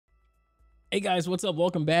Hey guys, what's up?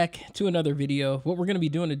 Welcome back to another video. What we're going to be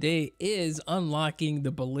doing today is unlocking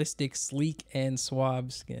the ballistic sleek and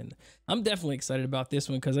suave skin. I'm definitely excited about this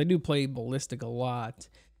one because I do play ballistic a lot.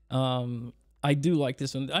 I do like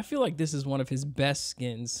this one. I feel like this is one of his best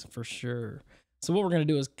skins for sure. So what we're going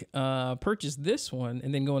to do is purchase this one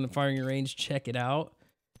and then go in the firing range, check it out,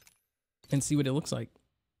 and see what it looks like.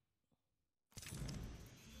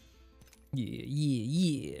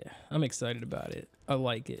 Yeah. I'm excited about it. I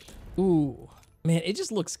like it. Ooh, man, it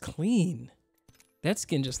just looks clean. That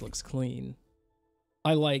skin just looks clean.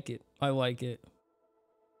 I like it.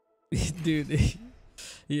 Dude,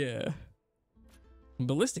 yeah.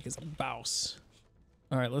 Ballistic is a bouse.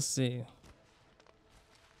 All right, let's see.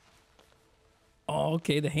 Oh,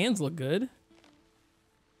 okay, the hands look good.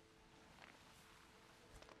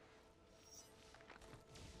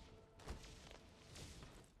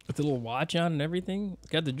 With the little watch on and everything.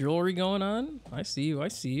 Got the jewelry going on. I see you.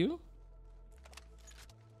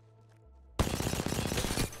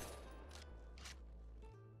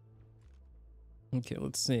 Okay,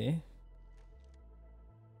 let's see.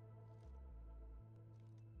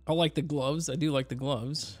 I like the gloves. I do like the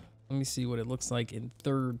gloves. Let me see what it looks like in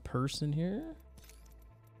third person here.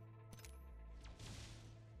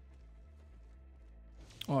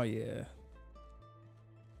 Oh, yeah.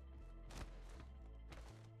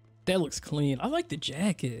 That looks clean. I like the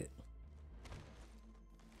jacket.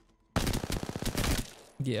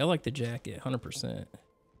 Yeah, I like the jacket, 100%.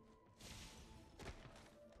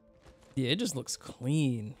 Yeah, it just looks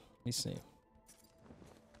clean. Let me see.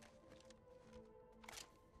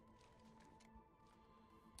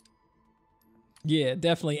 Yeah,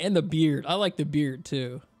 definitely. And the beard. I like the beard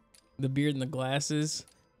too. The beard and the glasses.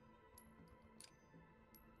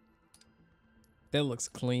 That looks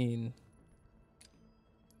clean.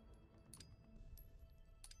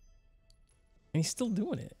 And he's still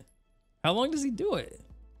doing it. How long does he do it?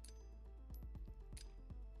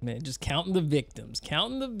 Man, just counting the victims.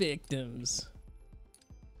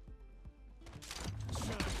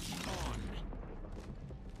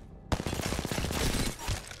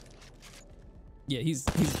 Yeah, he's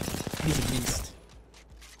a beast.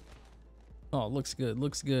 Oh, looks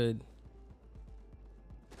good.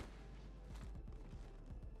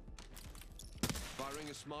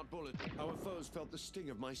 A smart bullet. Our foes felt the sting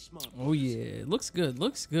of my smart bullets. Oh yeah, looks good.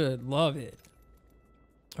 Love it.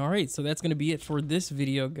 All right, so that's gonna be it for this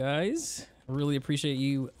video, guys. I really appreciate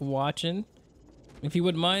you watching. If you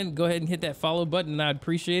wouldn't mind, go ahead and hit that follow button and I'd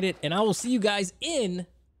appreciate it. And I will see you guys in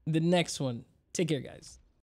the next one. Take care, guys.